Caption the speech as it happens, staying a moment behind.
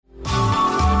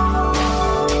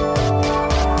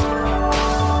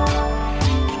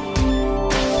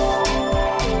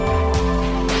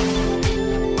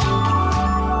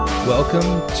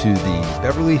Welcome to the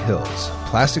Beverly Hills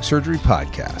Plastic Surgery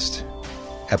Podcast,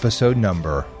 episode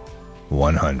number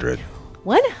 100.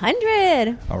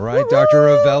 100! All right, Dr.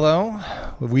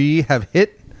 Ravello, we have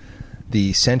hit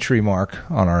the century mark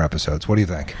on our episodes. What do you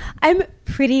think? I'm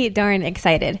pretty darn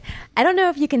excited. I don't know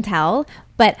if you can tell,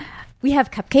 but we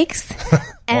have cupcakes.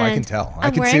 And I can tell.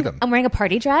 I can see them. I'm wearing a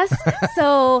party dress.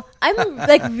 So I'm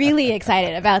like really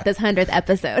excited about this 100th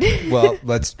episode. Well,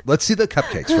 let's see the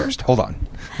cupcakes first. Hold on.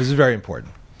 This is very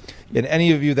important. And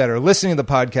any of you that are listening to the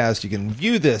podcast, you can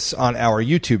view this on our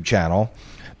YouTube channel,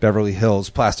 Beverly Hills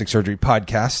Plastic Surgery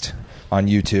Podcast on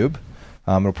YouTube.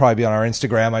 It'll probably be on our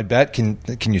Instagram, I bet. Can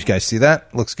you guys see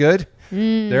that? Looks good.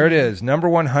 There it is, number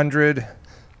 100.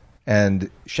 And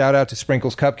shout out to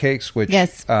Sprinkles Cupcakes, which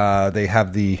yes. They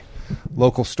have the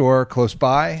local store close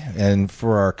by, and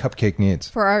for our cupcake needs.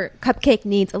 For our cupcake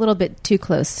needs, a little bit too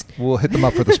close. We'll hit them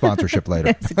up for the sponsorship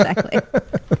later. Yes, exactly.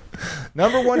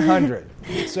 Number 100.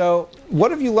 So,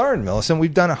 what have you learned, Millicent?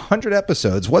 We've done 100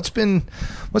 episodes. What's been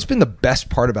the best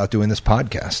part about doing this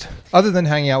podcast? Other than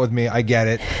hanging out with me, I get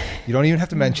it. You don't even have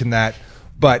to mention that.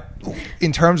 But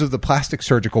in terms of the plastic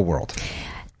surgical world,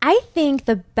 I think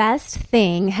the best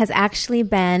thing has actually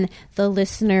been the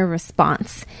listener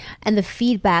response and the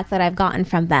feedback that I've gotten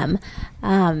from them.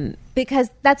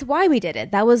 Because that's why we did it.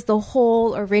 That was the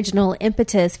whole original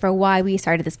impetus for why we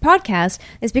started this podcast,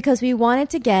 is because we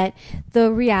wanted to get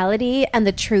the reality and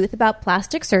the truth about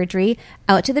plastic surgery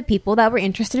out to the people that were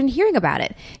interested in hearing about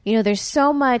it. You know, there's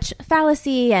so much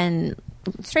fallacy and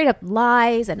straight up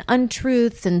lies and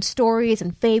untruths and stories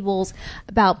and fables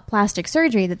about plastic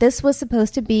surgery, that this was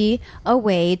supposed to be a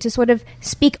way to sort of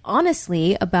speak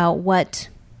honestly about what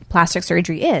plastic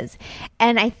surgery is.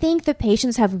 And I think the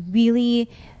patients have really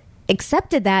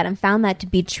accepted that and found that to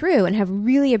be true and have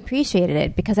really appreciated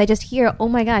it, because I just hear, oh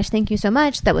my gosh, thank you so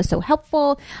much. That was so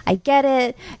helpful. I get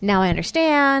it. Now I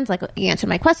understand. Like, you answered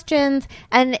my questions.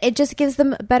 And it just gives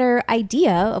them a better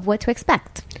idea of what to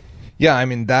expect. yeah, I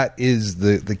mean, that is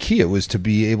the key. It was to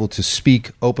be able to speak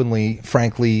openly,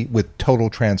 frankly, with total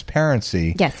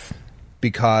transparency. Yes.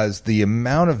 Because the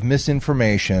amount of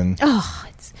misinformation... Oh,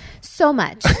 it's so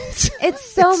much. It's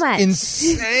so much.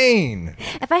 Insane.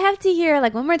 If I have to hear,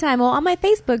 like, one more time, well, on my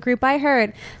Facebook group, I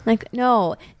heard, like,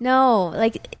 no.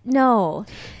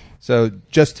 So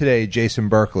just today, Jason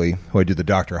Berkeley, who I do the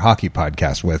Dr. Hockey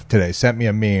podcast with today, sent me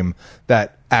a meme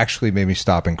that actually made me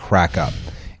stop and crack up.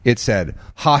 It said,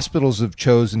 hospitals have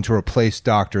chosen to replace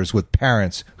doctors with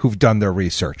parents who've done their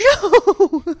research.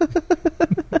 No.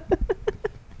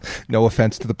 No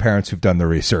offense to the parents who've done the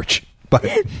research, but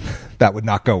that would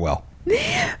not go well.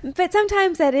 But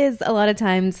sometimes that is a lot of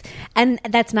times, and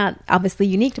that's not obviously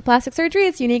unique to plastic surgery.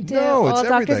 It's unique to all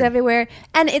doctors everything. everywhere.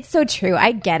 And it's so true.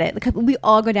 I get it. We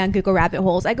all go down Google rabbit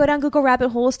holes. I go down Google rabbit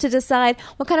holes to decide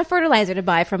what kind of fertilizer to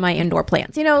buy for my indoor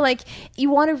plants. You know, like, you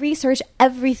want to research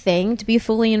everything to be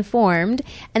fully informed,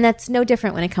 and that's no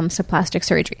different when it comes to plastic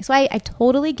surgery. So I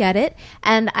totally get it.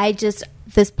 And this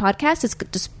podcast is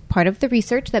just part of the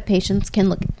research that patients can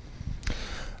look at.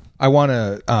 I want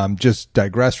to just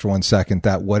digress for 1 second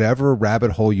that whatever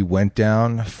rabbit hole you went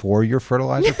down for your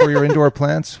fertilizer for your indoor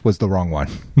plants was the wrong one.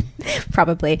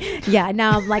 Probably. Yeah.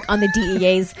 Now I'm like on the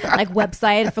DEA's like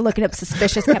website for looking up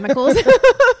suspicious chemicals.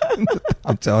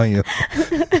 I'm telling you,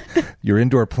 your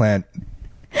indoor plant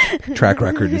track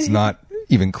record is not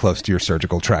even close to your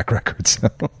surgical track record. So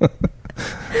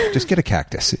just get a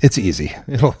cactus. It's easy.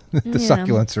 The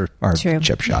succulents are True.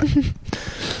 chip shot.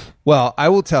 Well, I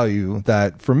will tell you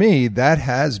that for me, that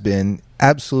has been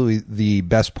absolutely the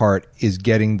best part, is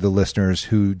getting the listeners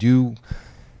who do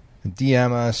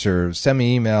DM us or send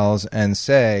me emails and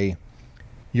say,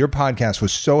 your podcast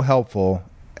was so helpful.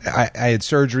 I had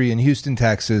surgery in Houston,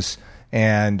 Texas,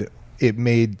 and it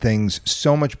made things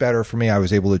so much better for me. I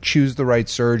was able to choose the right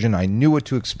surgeon. I knew what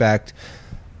to expect.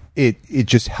 It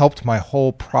just helped my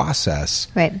whole process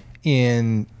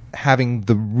in having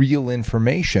the real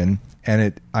information.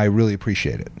 And I really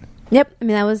appreciate it. Yep. I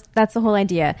mean, that's the whole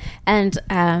idea. And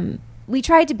we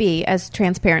tried to be as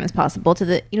transparent as possible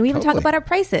we even talk about our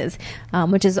prices,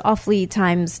 which is awfully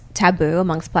times taboo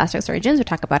amongst plastic surgeons. We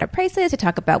talk about our prices. We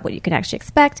talk about what you can actually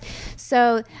expect.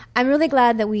 So I'm really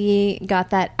glad that we got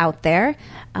that out there.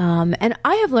 And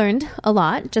I have learned a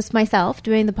lot just myself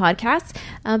doing the podcast,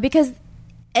 because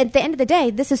at the end of the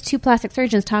day, this is two plastic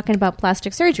surgeons talking about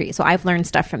plastic surgery. So I've learned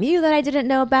stuff from you that I didn't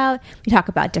know about. We talk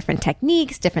about different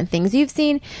techniques, different things you've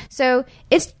seen. So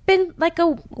it's been like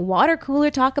a water cooler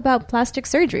talk about plastic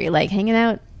surgery, like hanging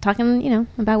out, talking,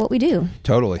 about what we do.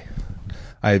 Totally.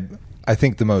 I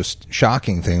think the most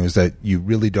shocking thing was that you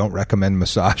really don't recommend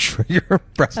massage for your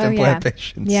breast implant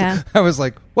patients. Yeah. I was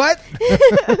like, what?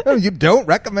 You don't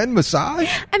recommend massage?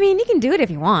 I mean, you can do it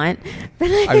if you want. But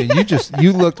I mean,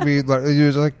 you looked at me like, you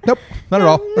was like, nope, not at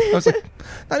all. I was like,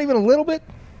 not even a little bit?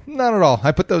 Not at all.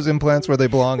 I put those implants where they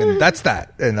belong, and that's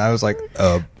that. And I was like,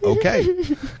 okay.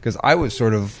 Because I was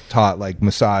sort of taught, like,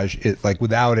 massage, like,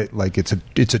 without it, like, it's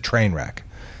a train wreck.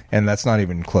 And that's not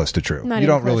even close to true. You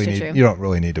don't really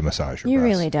need to massage your you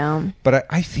breasts. really don't. But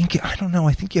I think, I don't know,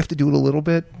 I think you have to do it a little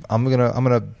bit. I'm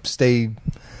gonna stay.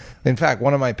 In fact,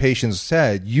 one of my patients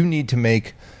said, you need to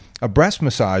make a breast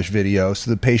massage video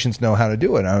so the patients know how to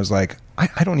do it. And I was like,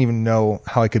 I don't even know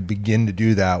how I could begin to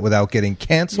do that without getting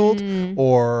canceled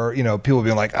or, people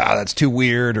being like, that's too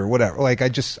weird or whatever. Like, I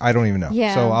don't even know.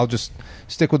 Yeah. So I'll just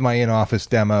stick with my in-office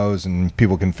demos and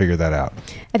people can figure that out.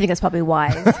 I think that's probably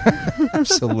wise.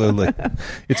 Absolutely.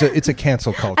 It's a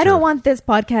cancel culture. I don't want this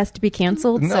podcast to be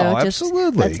canceled. No, so just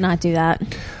absolutely. let's not do that.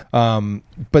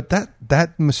 But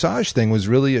that massage thing was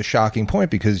really a shocking point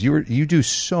because you do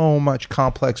so much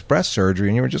complex breast surgery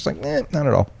and you were just like, not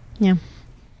at all. Yeah.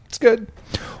 It's good.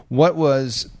 What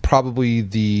was probably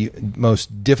the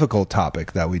most difficult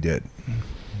topic that we did?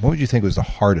 What would you think was the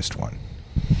hardest one?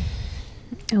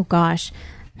 Oh, gosh.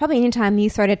 Probably anytime you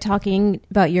started talking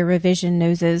about your revision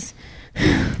noses.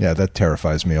 Yeah, that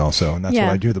terrifies me also. And that's what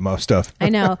I do the most of. I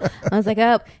know. I was like,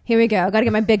 oh, here we go. Got to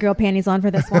get my big girl panties on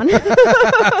for this one.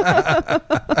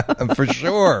 For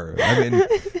sure. I mean,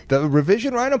 the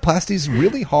revision rhinoplasty is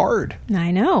really hard.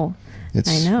 I know. It's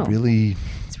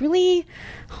really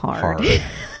hard.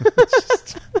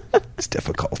 It's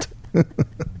difficult.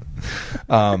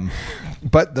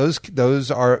 But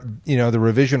those are, the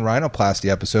revision rhinoplasty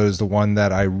episode is the one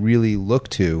that I really look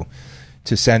to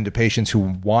send to patients who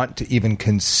want to even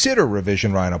consider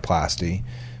revision rhinoplasty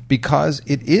because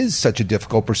it is such a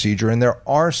difficult procedure and there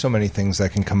are so many things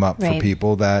that can come up for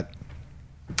people that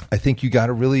I think you got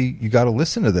to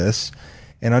listen to this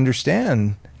and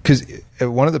understand. Because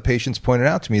one of the patients pointed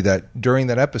out to me that during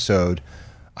that episode,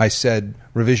 I said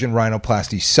revision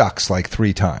rhinoplasty sucks like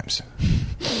 3 times.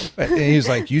 And he was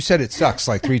like, you said it sucks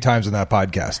like 3 times in that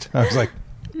podcast. I was like,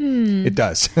 it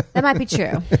does. That might be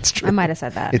true. It's true. I might have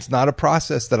said that. It's not a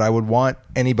process that I would want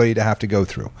anybody to have to go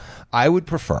through. I would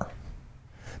prefer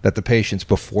that the patients,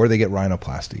 before they get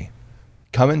rhinoplasty,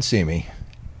 come and see me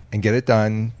and get it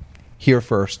done here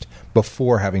first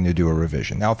before having to do a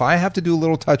revision. Now, if I have to do a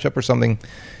little touch-up or something,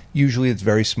 usually it's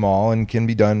very small and can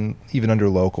be done even under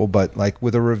local. But like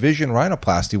with a revision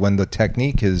rhinoplasty, when the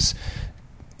technique is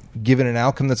given an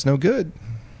outcome that's no good,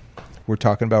 we're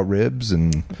talking about ribs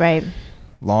and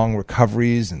long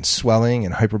recoveries and swelling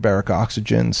and hyperbaric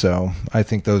oxygen. So I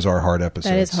think those are hard episodes.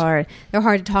 That is hard. They're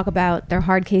hard to talk about. They're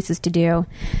hard cases to do.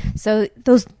 So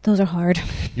those are hard.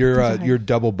 Your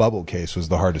double bubble case was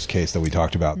the hardest case that we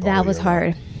talked about. That was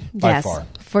hard. By far.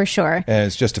 For sure. And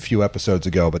it's just a few episodes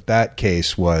ago, but that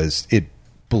case it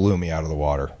blew me out of the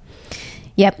water.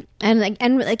 Yep. And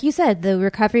like you said, the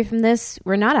recovery from this,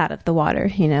 we're not out of the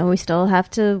water. We still have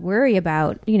to worry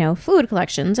about, fluid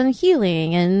collections and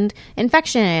healing and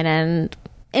infection and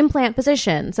implant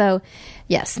position. So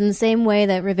yes, in the same way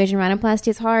that revision rhinoplasty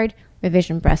is hard,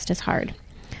 revision breast is hard.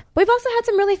 But we've also had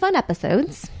some really fun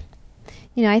episodes.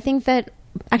 I think that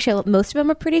actually most of them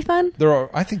are pretty fun.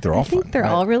 I think they're all fun. They're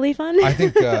all really fun. I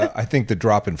think the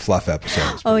drop and fluff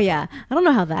episode. Oh yeah. I don't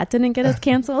know how that didn't get us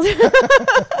canceled.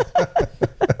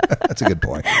 That's a good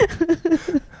point.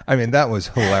 I mean, that was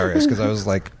hilarious because I was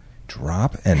like,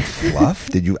 drop and fluff?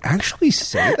 Did you actually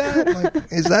say that?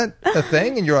 Like, is that a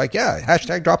thing? And you're like, yeah,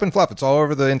 hashtag drop and fluff. It's all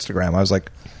over the Instagram. I was like,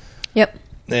 yep.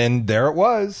 And there it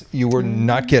was. You were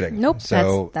not kidding. Nope.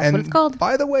 So, that's what it's called.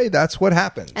 By the way, that's what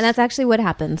happens. And that's actually what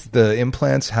happens. The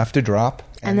implants have to drop.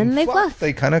 And then they fluff.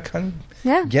 They kind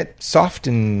of get soft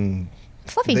and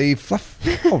fluffy. They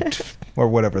fluff out. Or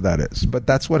whatever that is. But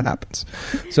that's what happens.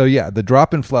 So, yeah, the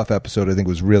drop and fluff episode, I think,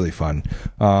 was really fun.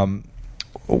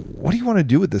 What do you want to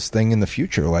do with this thing in the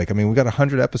future? Like, I mean, we got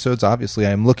 100 episodes. Obviously,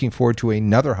 I'm looking forward to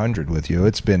another 100 with you.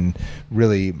 It's been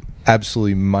really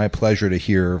absolutely my pleasure to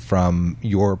hear from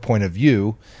your point of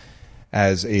view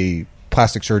as a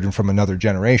plastic surgeon from another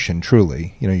generation,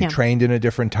 truly. You trained in a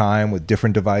different time with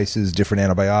different devices, different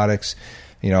antibiotics.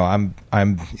 I'm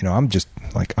just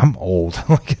like, I'm old.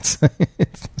 Like it's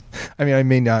I mean, I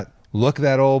may not look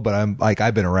that old, but I'm like,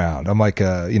 I've been around. I'm like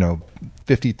a,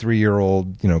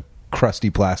 53-year-old, crusty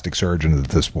plastic surgeon at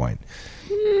this point.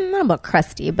 Not about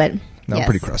crusty, but no, I'm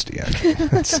pretty crusty actually.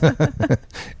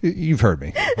 You've heard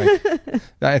me. Like,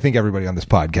 I think everybody on this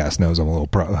podcast knows I'm a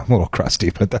little crusty,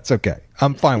 but that's okay.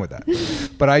 I'm fine with that.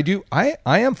 But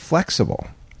I am flexible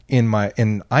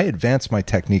and I advance my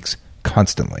techniques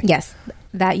constantly. Yes,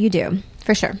 that you do,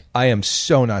 for sure. I am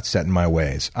so not set in my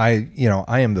ways. I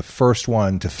am the first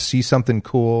one to see something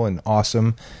cool and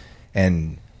awesome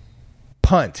and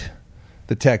punt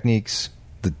the techniques,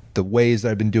 the ways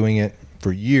that I've been doing it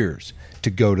for years, to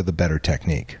go to the better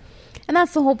technique. And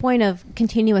that's the whole point of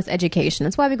continuous education.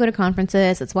 That's why we go to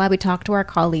conferences. That's why we talk to our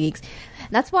colleagues.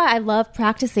 That's why I love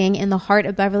practicing in the heart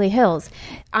of Beverly Hills.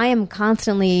 I am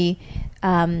constantly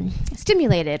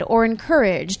stimulated or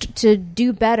encouraged to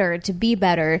do better, to be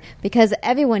better, because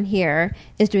everyone here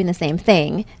is doing the same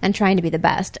thing and trying to be the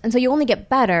best. And so you only get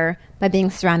better by being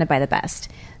surrounded by the best.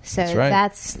 So that's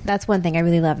right. That's one thing I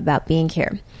really love about being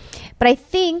here. But I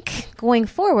think going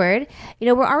forward,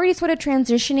 we're already sort of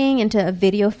transitioning into a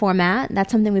video format.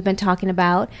 That's something we've been talking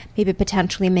about, maybe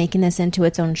potentially making this into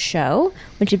its own show,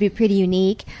 which would be pretty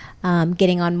unique.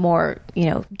 Getting on more,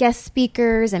 guest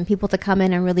speakers and people to come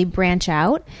in and really branch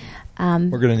out. We're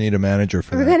going to need a manager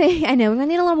for that. I know. We're going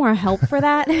to need a little more help for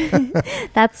that.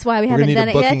 That's why we haven't done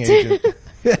it yet. Agent.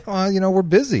 Yeah, well, we're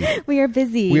busy. We are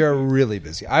busy. We are really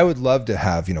busy. I would love to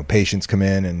have, patients come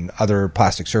in and other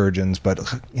plastic surgeons, but,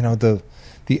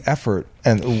 the effort.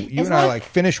 And you and I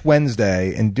finish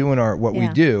Wednesday and doing what we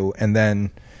do, and then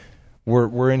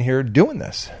we're in here doing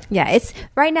this. Yeah, it's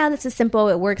right now. This is simple.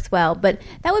 It works well, but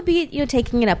that would be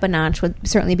taking it up a notch. Would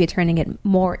certainly be turning it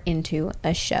more into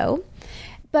a show.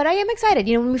 But I am excited.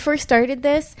 When we first started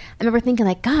this, I remember thinking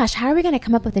like, "Gosh, how are we going to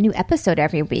come up with a new episode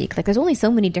every week? Like, there's only so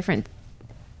many different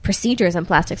procedures in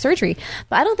plastic surgery."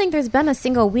 But I don't think there's been a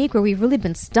single week where we've really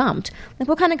been stumped. Like,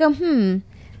 we'll kind of go, and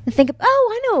think,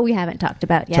 I know what we haven't talked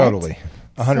about yet. Totally.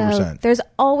 100%. So there's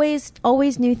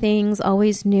always new things,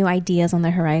 always new ideas on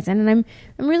the horizon, and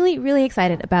I'm really, really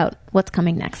excited about what's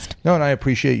coming next. No, and I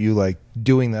appreciate you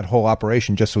doing that whole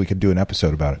operation just so we could do an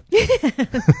episode about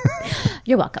it.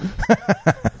 You're welcome.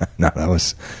 No, that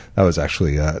was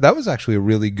actually a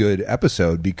really good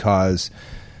episode, because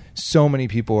so many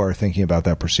people are thinking about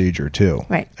that procedure too.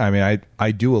 Right. I mean,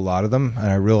 I do a lot of them,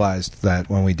 and I realized that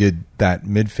when we did that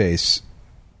mid-face,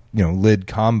 lid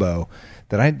combo,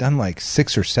 that I'd done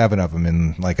 6 or 7 of them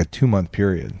in a 2-month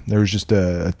period. There was just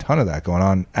a ton of that going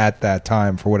on at that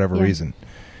time for whatever reason.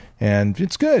 And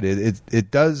it's good. It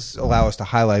does allow us to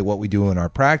highlight what we do in our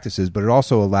practices, but it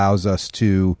also allows us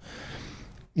to,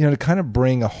 to kind of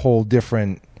bring a whole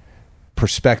different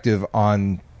perspective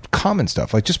on common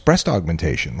stuff, like just breast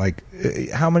augmentation.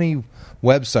 How many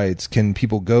websites can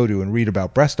people go to and read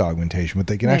about breast augmentation, but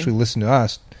they can actually listen to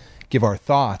us give our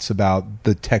thoughts about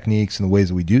the techniques and the ways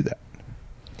that we do that.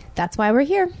 That's why we're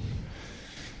here.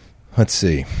 Let's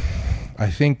see. I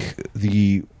think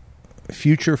the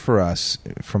future for us,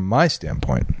 from my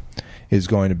standpoint, is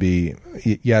going to be,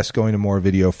 going to more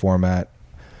video format.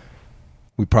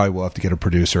 We probably will have to get a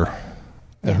producer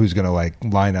who's going to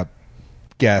line up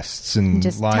guests and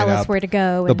just line tell up us where to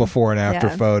go, the before and after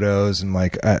photos, and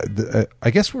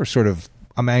I guess we're sort of,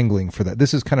 I'm angling for that.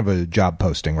 This is kind of a job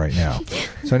posting right now.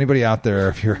 So anybody out there,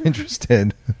 if you're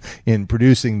interested in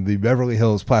producing the Beverly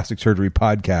Hills Plastic Surgery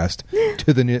podcast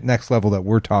to the next level that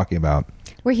we're talking about,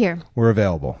 we're here. We're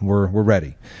available. We're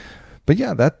ready. But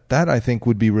yeah, that I think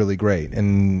would be really great.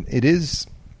 And it is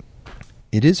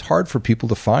hard for people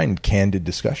to find candid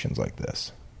discussions like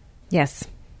this. Yes.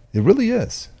 It really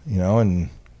is, and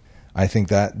I think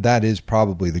that is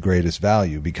probably the greatest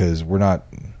value, because we're not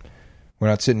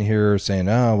sitting here saying,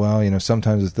 oh, well,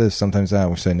 sometimes it's this, sometimes that.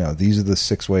 We're saying, no, these are the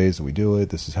 6 ways that we do it.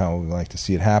 This is how we like to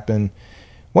see it happen.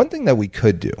 One thing that we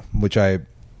could do, which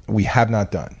we have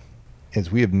not done,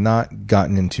 is we have not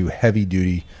gotten into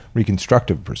heavy-duty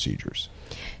reconstructive procedures.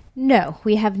 No,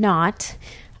 we have not.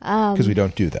 Because we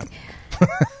don't do them.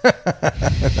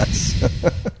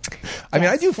 I mean,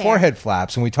 I do forehead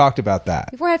flaps, and we talked about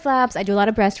that. Forehead flaps. I do a lot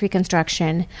of breast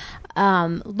reconstruction,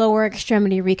 lower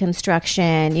extremity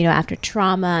reconstruction, after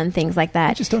trauma and things like that.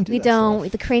 We just don't do that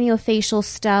stuff. The craniofacial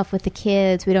stuff with the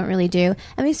kids, we don't really do.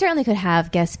 And we certainly could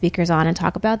have guest speakers on and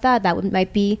talk about that. That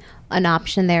might be an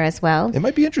option there as well. It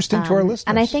might be interesting to our listeners.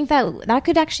 And I think that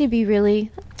could actually be really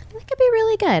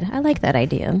good. I like that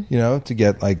idea. To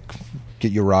get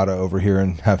Urata over here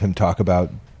and have him talk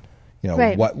about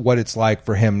what it's like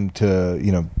for him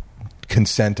to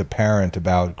consent a parent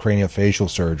about craniofacial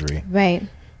surgery. Right.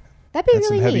 That'd be That's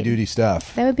really some heavy neat. duty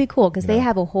stuff. That would be cool, because they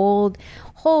have a whole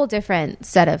different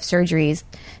set of surgeries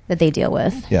that they deal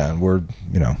with. Yeah, and we're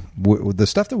the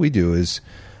stuff that we do is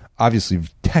obviously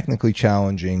technically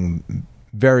challenging,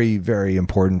 very, very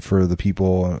important for the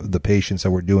people, the patients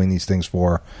that we're doing these things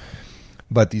for.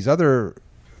 But these other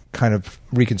kind of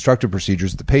reconstructive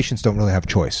procedures, the patients don't really have a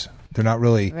choice. They're not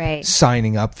really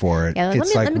signing up for it. Yeah,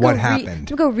 it's like, what happened?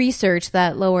 Let me go research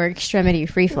that lower extremity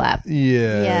free flap.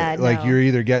 Yeah, like you're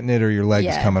either getting it or your leg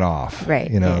is coming off. Right.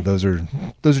 Those are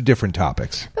different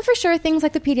topics. But for sure, things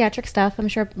like the pediatric stuff, I'm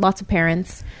sure lots of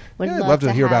parents would love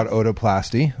to hear about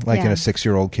otoplasty, like in a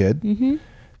 6-year-old kid. Mm-hmm.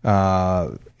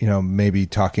 Maybe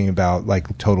talking about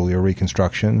like total ear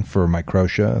reconstruction for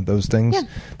microtia, those things. Yeah.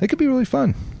 They could be really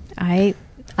fun.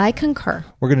 I concur.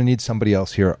 We're going to need somebody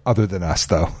else here other than us,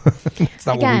 though. It's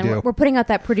not what we do. We're putting out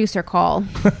that producer call.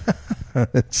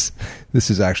 This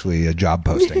is actually a job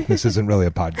posting. This isn't really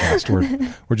a podcast.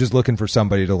 We're just looking for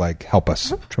somebody to like help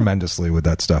us tremendously with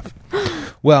that stuff.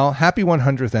 Well, happy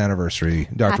 100th anniversary,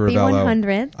 Dr. Rovelo. Happy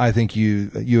 100th. I think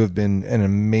you have been an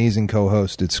amazing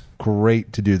co-host. It's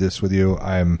great to do this with you.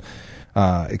 I'm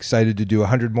excited to do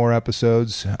 100 more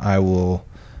episodes. I will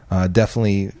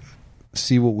definitely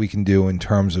see what we can do in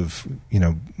terms of,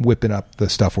 whipping up the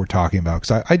stuff we're talking about.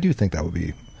 Because I do think that would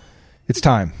be, it's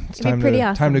time. It's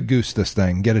time to goose this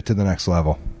thing, get it to the next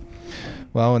level.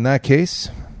 Well, in that case,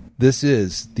 this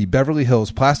is the Beverly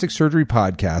Hills Plastic Surgery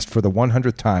Podcast for the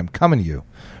 100th time, coming to you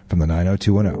from the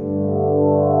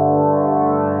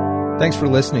 90210. Thanks for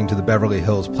listening to the Beverly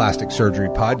Hills Plastic Surgery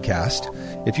Podcast.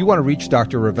 If you want to reach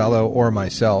Dr. Rovelo or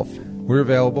myself, we're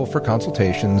available for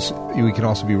consultations. We can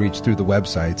also be reached through the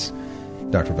websites.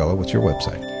 Dr. Rovelo, what's your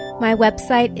website? My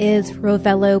website is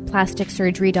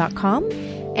roveloplasticsurgery.com,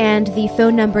 and the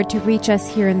phone number to reach us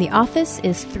here in the office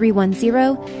is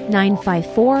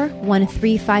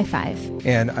 310-954-1355.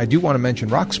 And I do want to mention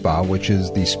RockSpa, which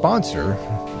is the sponsor,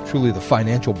 truly the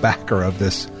financial backer of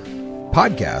this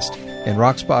podcast. And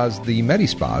RockSpa is the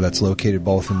MediSpa that's located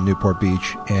both in Newport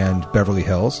Beach and Beverly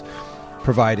Hills,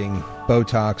 providing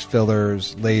Botox,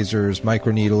 fillers, lasers,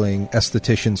 microneedling,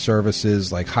 esthetician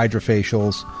services like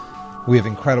hydrofacials. We have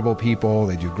incredible people.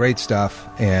 They do great stuff.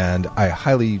 And I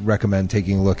highly recommend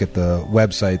taking a look at the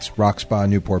websites,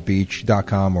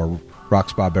 rockspanewportbeach.com or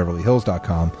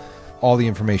rockspabeverlyhills.com. All the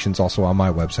information is also on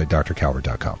my website,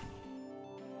 drcalvert.com.